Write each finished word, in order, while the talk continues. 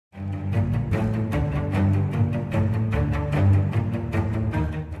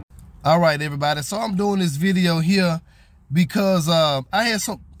All right, everybody. So I'm doing this video here because I had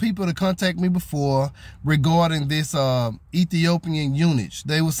some people to contact me before regarding this Ethiopian eunuch.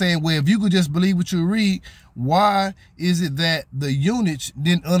 They were saying, well, if you could just believe what you read, why is it that the eunuch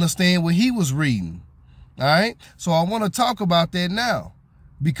didn't understand what he was reading? All right. So I want to talk about that now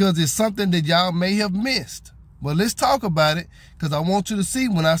because it's something that y'all may have missed. But let's talk about it because I want you to see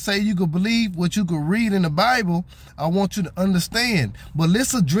when I say you could believe what you could read in the Bible, I want you to understand. But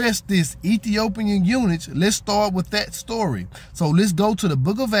let's address this Ethiopian eunuch. Let's start with that story. So let's go to the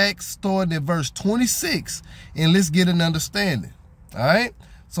book of Acts, starting at verse 26, and let's get an understanding. All right.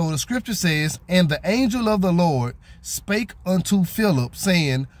 So the scripture says, and the angel of the Lord spake unto Philip,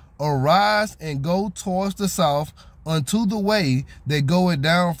 saying, arise and go towards the south unto the way that goeth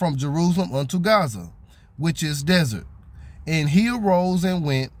down from Jerusalem unto Gaza, which is desert. And he arose and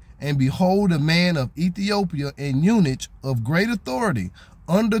went, and behold, a man of Ethiopia, an eunuch of great authority,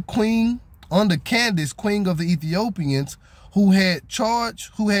 under Candace, queen of the Ethiopians, who had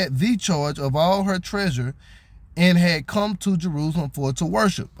the charge of all her treasure, and had come to Jerusalem for to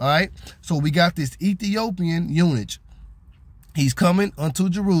worship. All right. So we got this Ethiopian eunuch. He's coming unto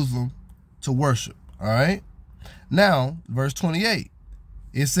Jerusalem to worship. All right. Now, verse 28,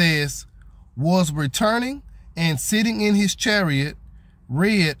 it says, was returning and sitting in his chariot,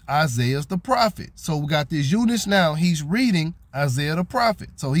 read Isaiah the prophet. So we got this eunuch now. He's reading Isaiah the prophet.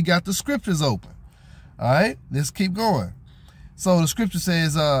 So he got the scriptures open. All right, let's keep going. So the scripture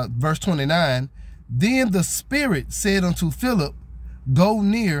says, verse 29, then the Spirit said unto Philip, go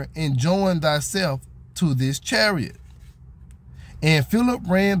near and join thyself to this chariot. And Philip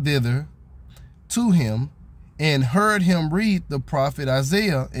ran thither to him and heard him read the prophet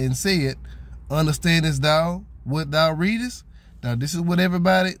Isaiah and said, understandest thou what thou readest? Now, this is what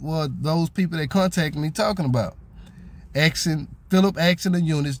everybody, well, those people that contact me talking about. Philip asking the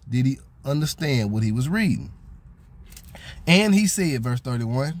eunuch, did he understand what he was reading? And he said, verse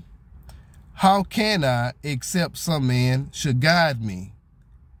 31, how can I, except some man should guide me?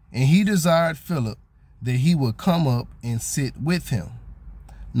 And he desired Philip that he would come up and sit with him.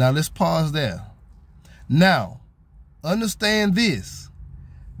 Now, let's pause there. Now, understand this,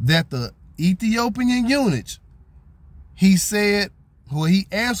 that the Ethiopian eunuch, he said, well, he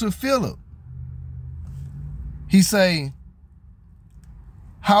answered Philip. He say,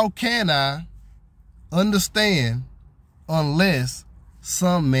 how can I understand unless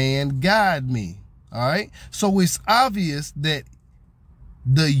some man guide me? All right. So it's obvious that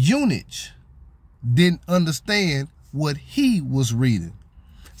the eunuch didn't understand what he was reading.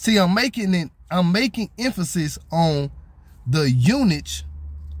 See, I'm making emphasis on the eunuch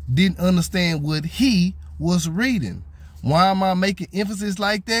didn't understand what he was reading. Why am I making emphasis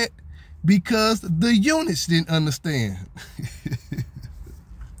like that? Because the eunuch didn't understand.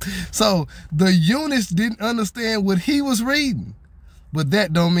 So the eunuch didn't understand what he was reading, but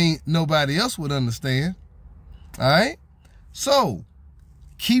that don't mean nobody else would understand. All right. So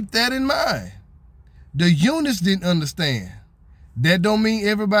keep that in mind. The eunuch didn't understand. That don't mean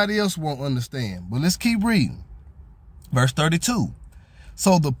everybody else won't understand. But let's keep reading. Verse 32.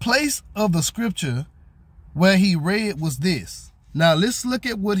 So the place of the scripture where he read was this. Now let's look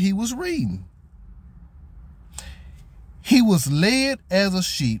at what he was reading. He was led as a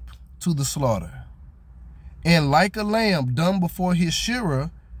sheep to the slaughter, and like a lamb dumb before his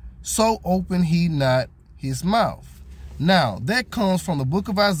shearer, so opened he not his mouth. Now that comes from the book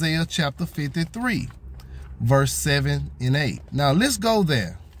of Isaiah chapter 53, verse 7 and 8. Now let's go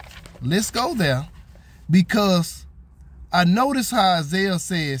there. Let's go there because I notice how Isaiah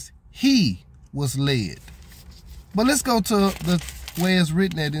says he was led. But let's go to the way it's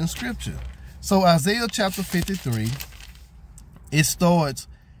written at in scripture. So Isaiah chapter 53, it starts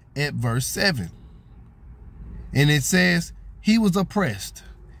at verse 7. And it says, he was oppressed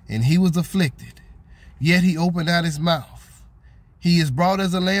and he was afflicted, yet he opened out his mouth. He is brought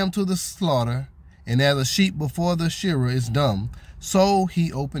as a lamb to the slaughter, and as a sheep before the shearer is dumb, so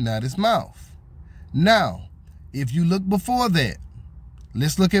he opened out his mouth. Now, if you look before that,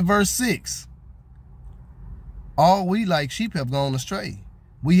 let's look at verse 6. All we like sheep have gone astray.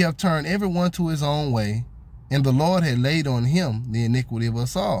 We have turned everyone to his own way, and the Lord had laid on him the iniquity of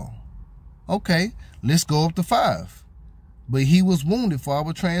us all. Okay, let's go up to 5. But he was wounded for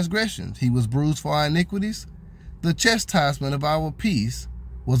our transgressions. He was bruised for our iniquities. The chastisement of our peace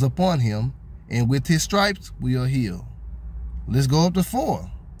was upon him, and with his stripes we are healed. Let's go up to 4.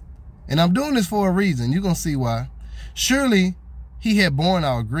 And I'm doing this for a reason. You're going to see why. Surely he had borne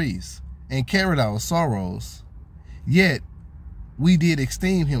our griefs and carried our sorrows. Yet we did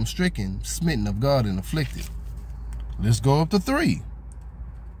esteem him stricken, smitten of God, and afflicted. Let's go up to 3.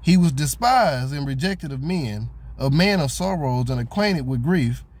 He was despised and rejected of men, a man of sorrows and acquainted with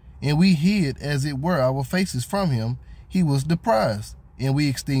grief, and we hid, as it were, our faces from him. He was despised, and we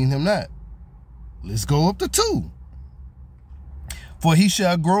esteemed him not. Let's go up to 2. For he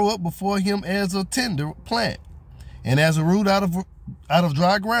shall grow up before him as a tender plant, and as a root out of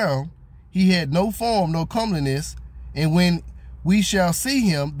dry ground. He had no form, no comeliness, and when we shall see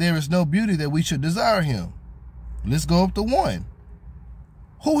him, there is no beauty that we should desire him. Let's go up to 1.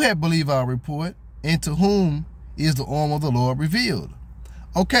 Who had believed our report, and to whom is the arm of the Lord revealed?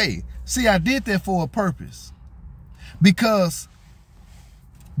 Okay, see, I did that for a purpose. Because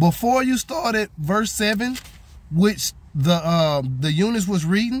before you started verse 7, which the eunuch was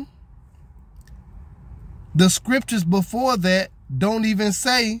reading, the scriptures before that don't even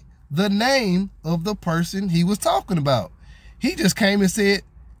say the name of the person he was talking about. He just came and said,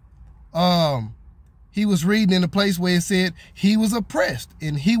 he was reading in a place where it said he was oppressed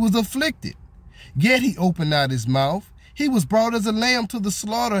and he was afflicted. Yet he opened not his mouth. He was brought as a lamb to the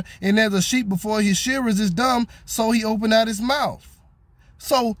slaughter, and as a sheep before his shearers is dumb, so he opened out his mouth.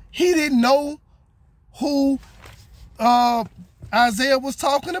 So he didn't know who Isaiah was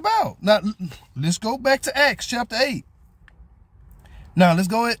talking about. Now, let's go back to Acts chapter 8. Now, let's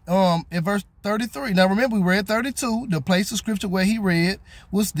go at verse 33. Now, remember, we read 32. The place of scripture where he read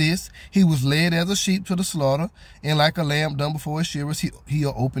was this. He was led as a sheep to the slaughter, and like a lamb dumb before his shearers, he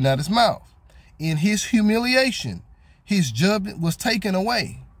opened out his mouth. In his humiliation, his judgment was taken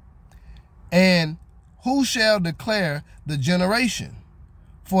away. And who shall declare the generation?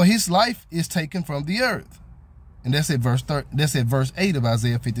 For his life is taken from the earth. And that's at verse 8 of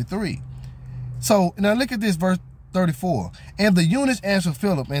Isaiah 53. So now look at this verse 34. And the eunuch answered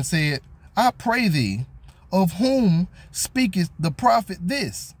Philip and said, I pray thee, of whom speaketh the prophet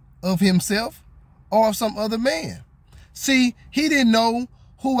this? Of himself or of some other man? See, he didn't know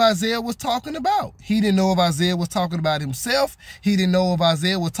who Isaiah was talking about. He didn't know if Isaiah was talking about himself. He didn't know if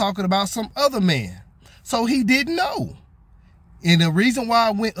Isaiah was talking about some other man. So he didn't know. And the reason why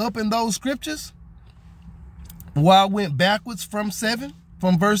I went up in those scriptures, why I went backwards from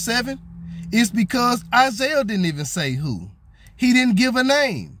verse 7, is because Isaiah didn't even say who. He didn't give a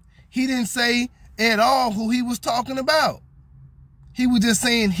name. He didn't say at all who he was talking about. He was just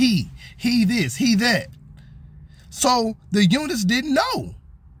saying he this, he that. So the eunuchs didn't know.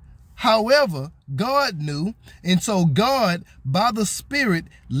 However, God knew, and so God, by the Spirit,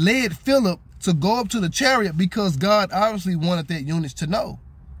 led Philip to go up to the chariot because God obviously wanted that eunuch to know.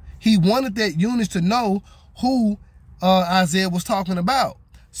 He wanted that eunuch to know who Isaiah was talking about.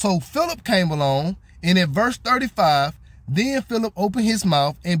 So Philip came along, and at verse 35, then Philip opened his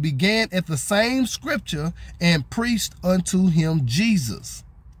mouth and began at the same scripture and preached unto him Jesus.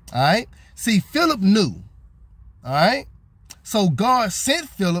 All right. See, Philip knew. All right. So God sent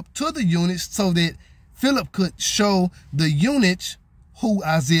Philip to the eunuch so that Philip could show the eunuch who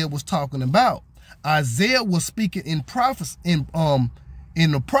Isaiah was talking about. Isaiah was speaking in prophecy, in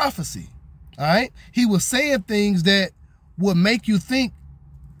the prophecy. All right. He was saying things that would make you think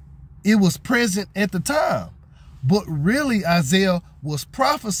it was present at the time. But really, Isaiah was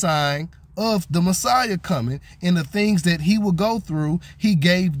prophesying of the Messiah coming and the things that he would go through. He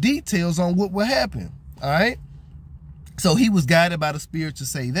gave details on what would happen. All right. So he was guided by the Spirit to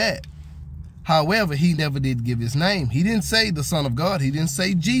say that. However, he never did give his name. He didn't say the Son of God. He didn't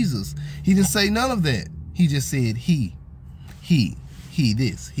say Jesus. He didn't say none of that. He just said he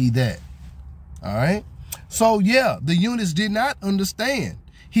this, he that. All right. So yeah, the eunuch did not understand.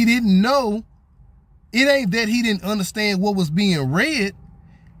 He didn't know. It ain't that he didn't understand what was being read.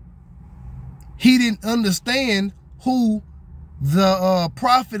 He didn't understand who the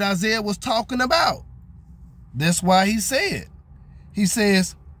prophet Isaiah was talking about. That's why he said, he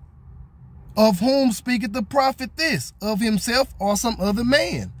says, of whom speaketh the prophet this? Of himself or some other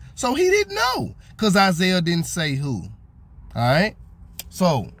man? So he didn't know because Isaiah didn't say who. All right.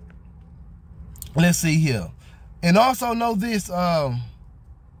 So let's see here. And also know this,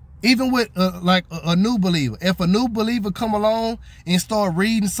 even with like a new believer, if a new believer come along and start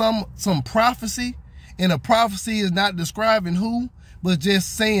reading some prophecy, and a prophecy is not describing who, but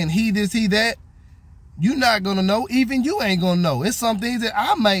just saying he this, he that, you're not going to know. Even you ain't going to know. It's some things that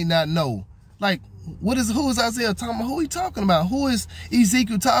I might not know. Like, who is Isaiah talking about? Who he talking about? Who is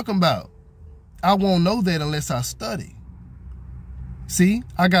Ezekiel talking about? I won't know that unless I study. See,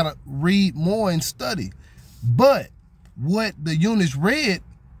 I got to read more and study. But what the eunuch read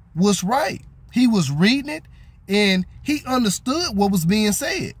was right. He was reading it and he understood what was being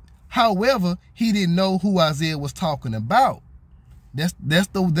said. However, he didn't know who Isaiah was talking about.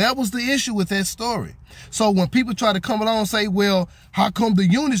 That was the issue with that story. So when people try to come along and say, well, how come the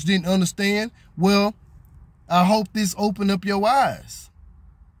eunuchs didn't understand? Well, I hope this opened up your eyes.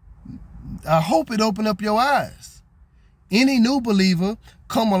 I hope it opened up your eyes. Any new believer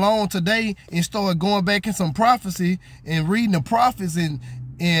come along today and start going back in some prophecy and reading the prophets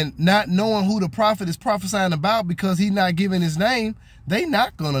and not knowing who the prophet is prophesying about because he's not giving his name, they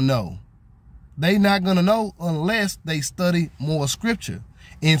not going to know. They not going to know unless they study more scripture.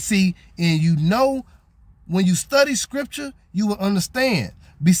 And see, and you know, when you study scripture, you will understand.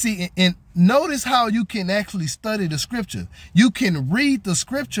 And notice how you can actually study the scripture. You can read the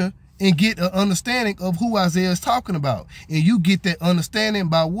scripture and get an understanding of who Isaiah is talking about. And you get that understanding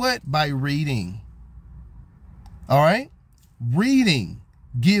by what? By reading. All right? Reading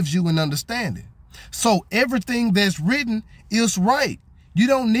gives you an understanding. So everything that's written is right. You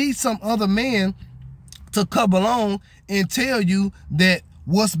don't need some other man to come along and tell you that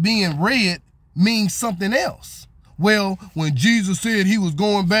what's being read means something else. Well, when Jesus said he was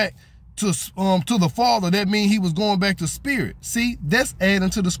going back to the Father, that means he was going back to spirit. See, that's adding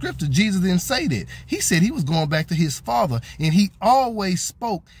to the scripture. Jesus didn't say that. He said he was going back to his Father, and he always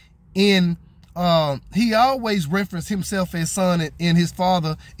spoke in, he always referenced himself as son and his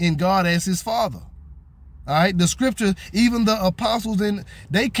Father and God as his Father. All right, the scripture, even the apostles,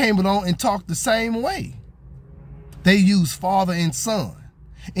 they came along and talked the same way. They used Father and Son.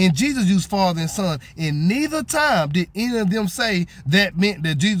 And Jesus used Father and Son. And neither time did any of them say that meant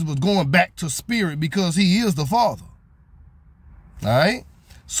that Jesus was going back to spirit because he is the Father. All right?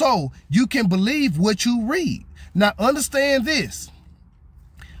 So you can believe what you read. Now understand this.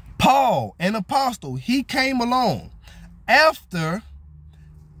 Paul, an apostle, he came along after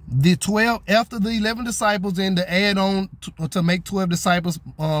the 11 disciples and to add on to make 12 disciples,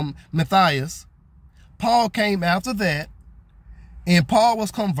 Matthias. Paul came after that. And Paul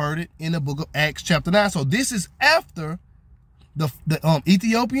was converted in the book of Acts chapter 9. So this is after the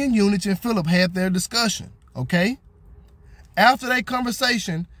Ethiopian eunuch and Philip had their discussion. Okay. After that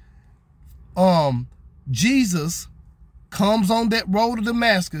conversation, Jesus comes on that road to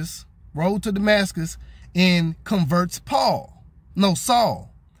Damascus, and converts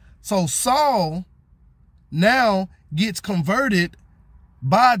Saul. So Saul now gets converted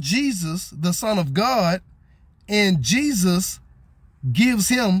by Jesus, the Son of God, and Jesus gives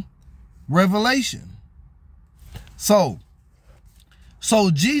him revelation. So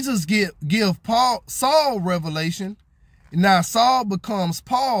Jesus give Saul revelation. Now Saul becomes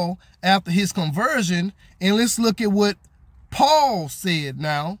Paul after his conversion. And let's look at what Paul said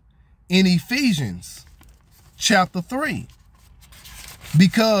now in Ephesians chapter 3.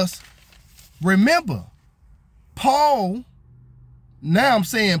 Because remember, Paul, now I'm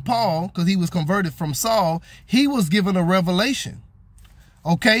saying Paul because he was converted from Saul, he was given a revelation.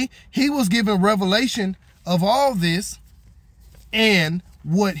 Okay, he was given revelation of all this, and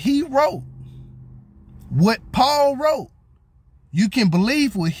what he wrote, what Paul wrote, you can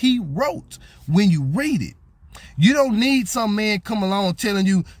believe what he wrote when you read it. You don't need some man come along telling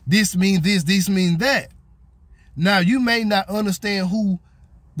you this means this means that. Now, you may not understand who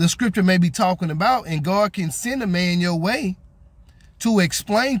the scripture may be talking about, and God can send a man your way to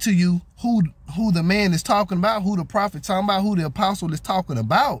explain to you who the man is talking about, who the prophet talking about, who the apostle is talking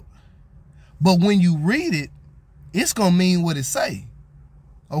about. But when you read it, it's going to mean what it say.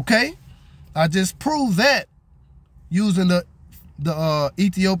 Okay? I just proved that using the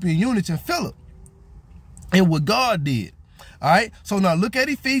Ethiopian eunuch and Philip and what God did. All right? So now look at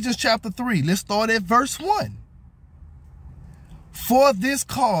Ephesians chapter 3. Let's start at verse 1. For this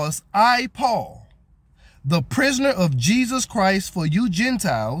cause I, Paul, the prisoner of Jesus Christ for you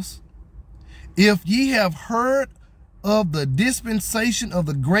Gentiles, if ye have heard of the dispensation of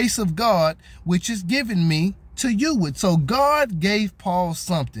the grace of God, which is given me to you with. So God gave Paul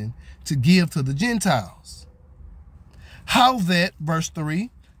something to give to the Gentiles. How that, verse 3,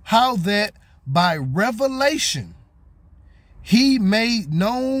 how that by revelation he made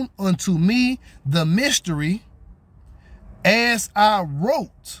known unto me the mystery, as I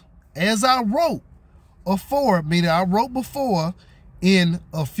wrote afore, meaning I wrote before in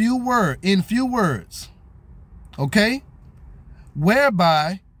few words. Okay?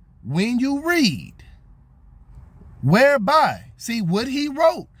 Whereby, when you read, see what he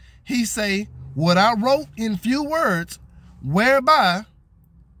wrote. He say, what I wrote in few words, whereby,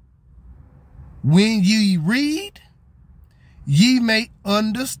 when ye read, ye may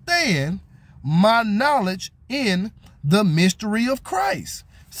understand my knowledge in the mystery of Christ.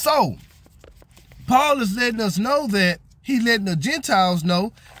 So, Paul is letting us know that, he's letting the Gentiles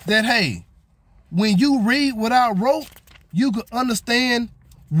know that, hey, when you read what I wrote you could understand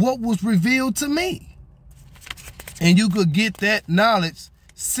what was revealed to me. And you could get that knowledge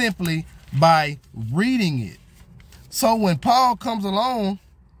simply by reading it. So when Paul comes along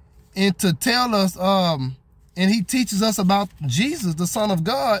and to tell us, and he teaches us about Jesus, the Son of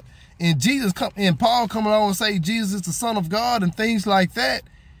God, and Paul come along and say Jesus is the Son of God and things like that,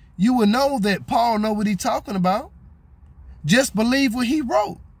 you will know that Paul know what he's talking about. Just believe what he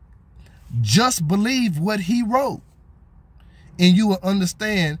wrote. Just believe what he wrote. And you will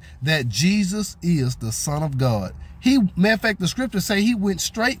understand that Jesus is the Son of God. Matter of fact, the scriptures say he went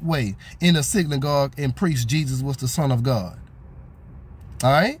straightway in the synagogue and preached Jesus was the Son of God.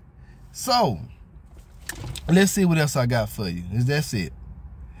 All right? So, let's see what else I got for you. That's it.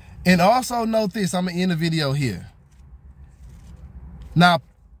 And also note this. I'm going to end the video here. Now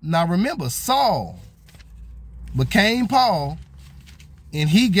remember, Saul became Paul, and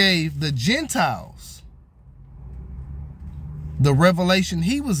he gave the Gentiles the revelation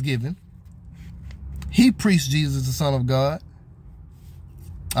he was given. He preached Jesus, the Son of God.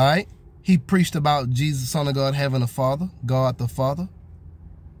 All right? He preached about Jesus, the Son of God, having a Father, God the Father.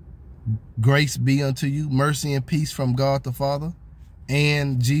 Grace be unto you, mercy and peace from God the Father,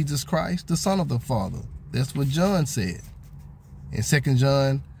 and Jesus Christ, the Son of the Father. That's what John said in 2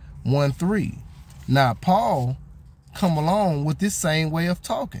 John 1:3. Now, Paul come along with this same way of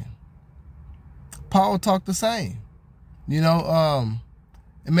talking. Paul talked the same. You know,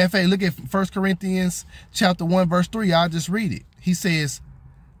 as a matter of fact, look at 1 Corinthians chapter 1, verse 3. I'll just read it. He says,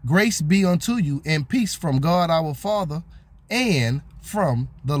 grace be unto you and peace from God our Father and from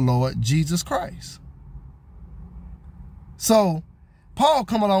the Lord Jesus Christ. So, Paul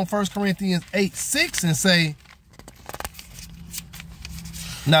come along 1 Corinthians 8:6 and say,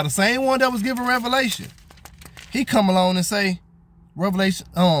 now the same one that was given revelation, he come along and say, Revelation,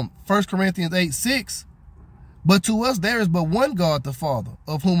 1 Corinthians 8:6, but to us there is but one God the Father,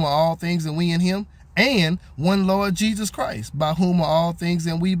 of whom are all things and we in him, and one Lord Jesus Christ, by whom are all things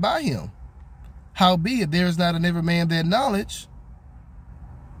and we by him. Howbeit there is not in every man that knowledge.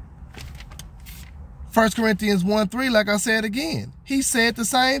 1 Corinthians 1:3, like I said again, he said the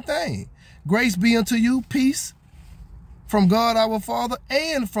same thing. Grace be unto you, peace from God our Father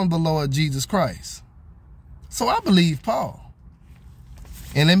and from the Lord Jesus Christ. So I believe Paul.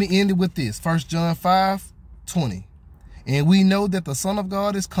 And let me end it with this. 1 John 5:20. And we know that the Son of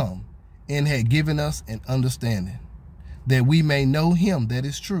God is come and had given us an understanding, that we may know him that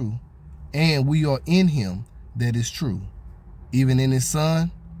is true, and we are in him that is true, even in his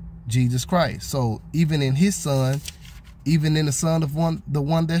Son, Jesus Christ. So even in his Son, even in the Son of the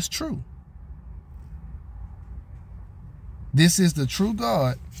one that's true. This is the true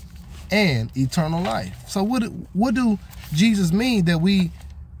God and eternal life. So what do Jesus mean that we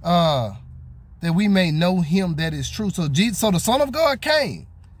may know him that is true? So the Son of God came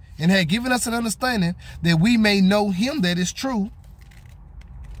and had given us an understanding that we may know him that is true.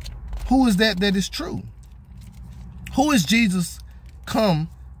 Who is that is true? Who is Jesus come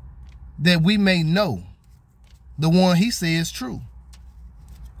that we may know? The one he says true.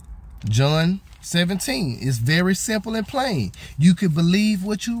 John 17 is very simple and plain. You can believe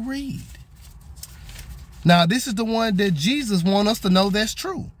what you read. Now, this is the one that Jesus wants us to know that's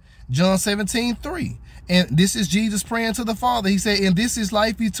true. John 17:3. And this is Jesus praying to the Father. He said, and this is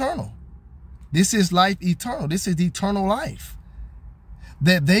life eternal. This is life eternal. This is eternal life.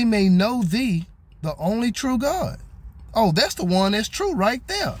 That they may know thee, the only true God. Oh, that's the one that's true right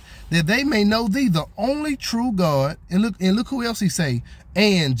there. That they may know thee, the only true God. And look who else he say,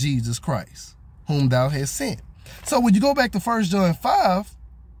 and Jesus Christ, whom thou hast sent. So when you go back to 1 John 5,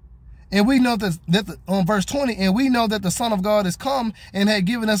 and we know that on verse 20, and we know that the Son of God is come and had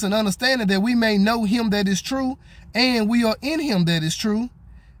given us an understanding that we may know him that is true, and we are in him that is true,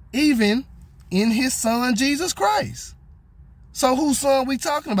 even in his Son, Jesus Christ. So whose son we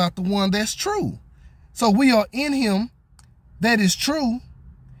talking about? The one that's true. So we are in him that is true,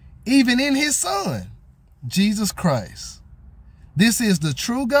 even in his Son, Jesus Christ. This is the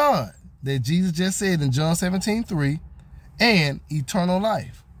true God that Jesus just said in John 17:3, and eternal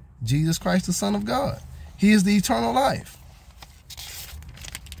life. Jesus Christ, the Son of God. He is the eternal life.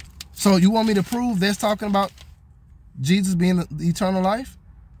 So you want me to prove that's talking about Jesus being the eternal life?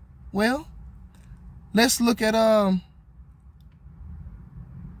 Well, let's look at 1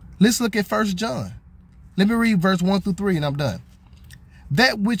 John. Let me read verse 1-3 and I'm done.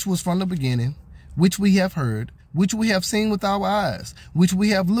 That which was from the beginning, which we have heard, which we have seen with our eyes, which we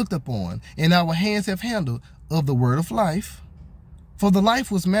have looked upon, and our hands have handled of the word of life. For the life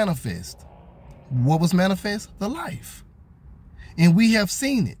was manifest. What was manifest? The life. And we have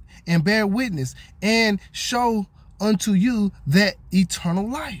seen it, and bear witness, and show unto you that eternal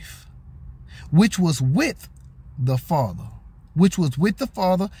life, which was with the Father,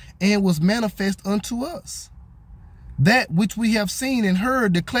 and was manifest unto us. That which we have seen and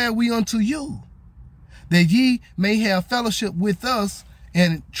heard declare we unto you, that ye may have fellowship with us.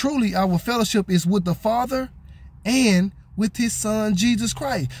 And truly our fellowship is with the Father and with his Son, Jesus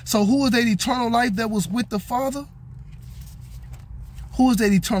Christ. So who is that eternal life that was with the Father? Who is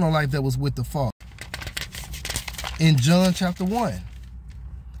that eternal life that was with the Father? In John chapter 1,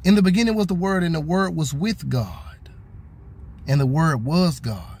 in the beginning was the Word, and the Word was with God, and the Word was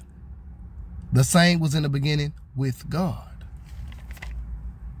God. The same was in the beginning with God.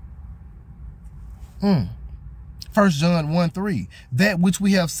 1 John 1:3, that which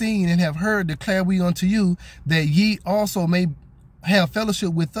we have seen and have heard declare we unto you, that ye also may have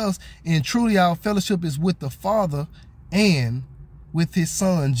fellowship with us. And truly our fellowship is with the Father and with his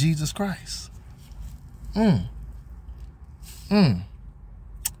Son, Jesus Christ.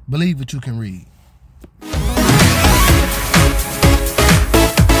 Believe what you can read.